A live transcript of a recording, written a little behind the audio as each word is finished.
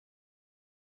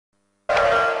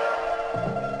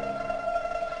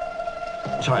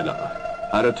China,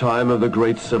 at a time of the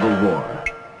Great Civil War,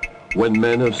 when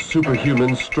men of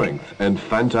superhuman strength and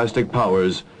fantastic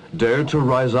powers dared to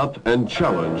rise up and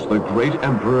challenge the great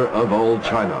emperor of all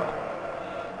China.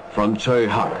 From Tsui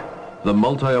Hak, the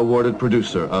multi-awarded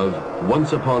producer of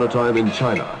Once Upon a Time in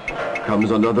China,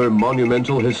 comes another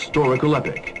monumental historical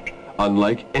epic,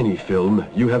 unlike any film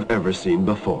you have ever seen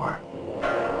before.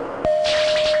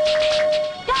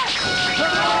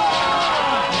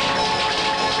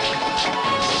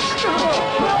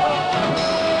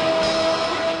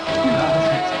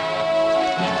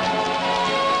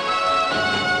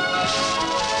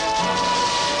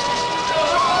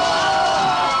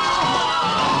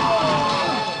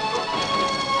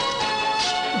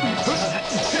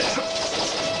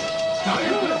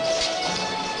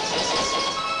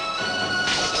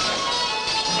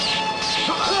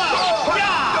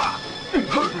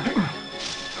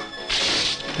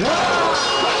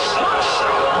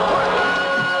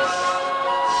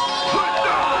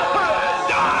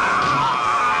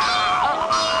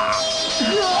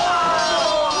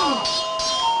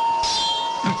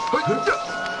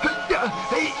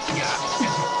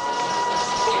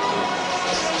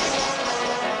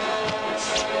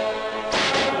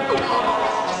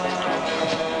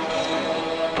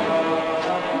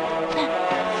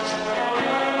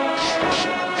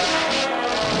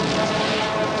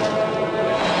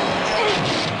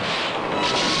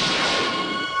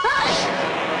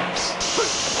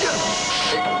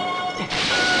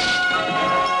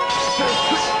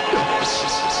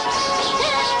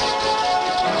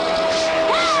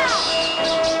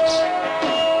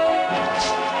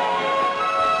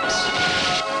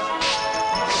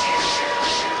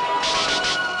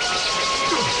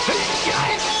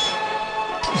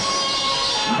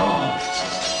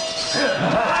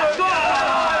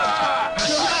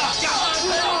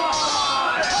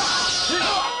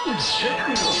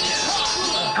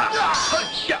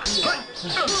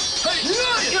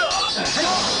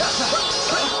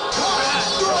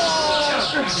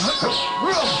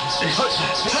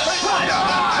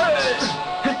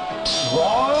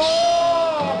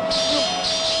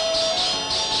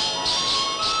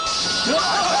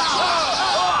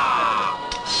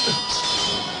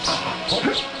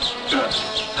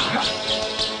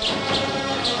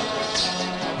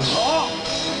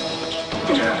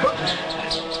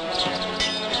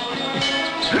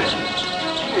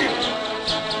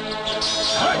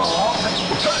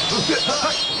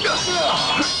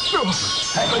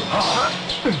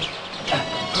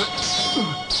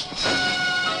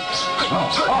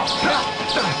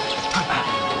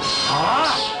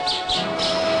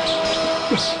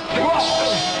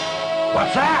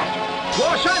 What's that?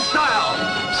 Russian style!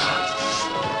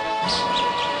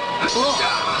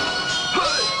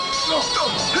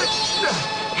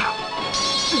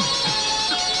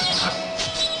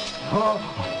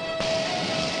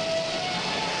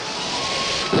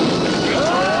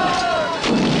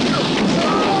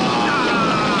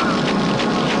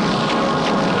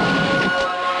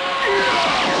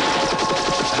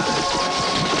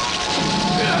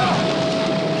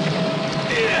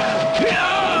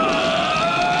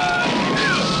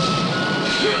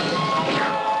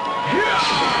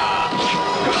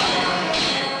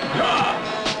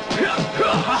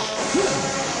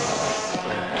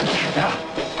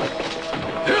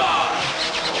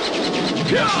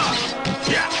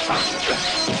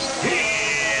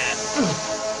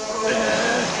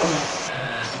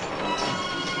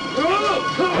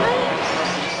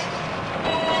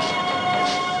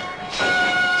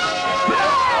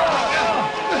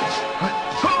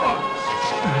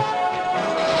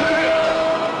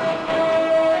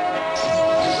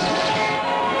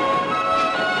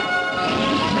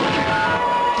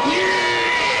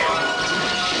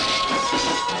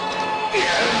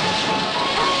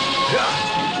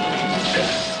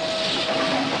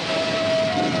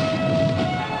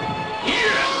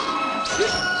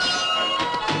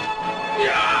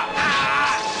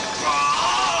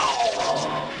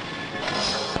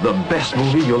 The best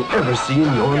movie you'll ever see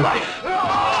in your life.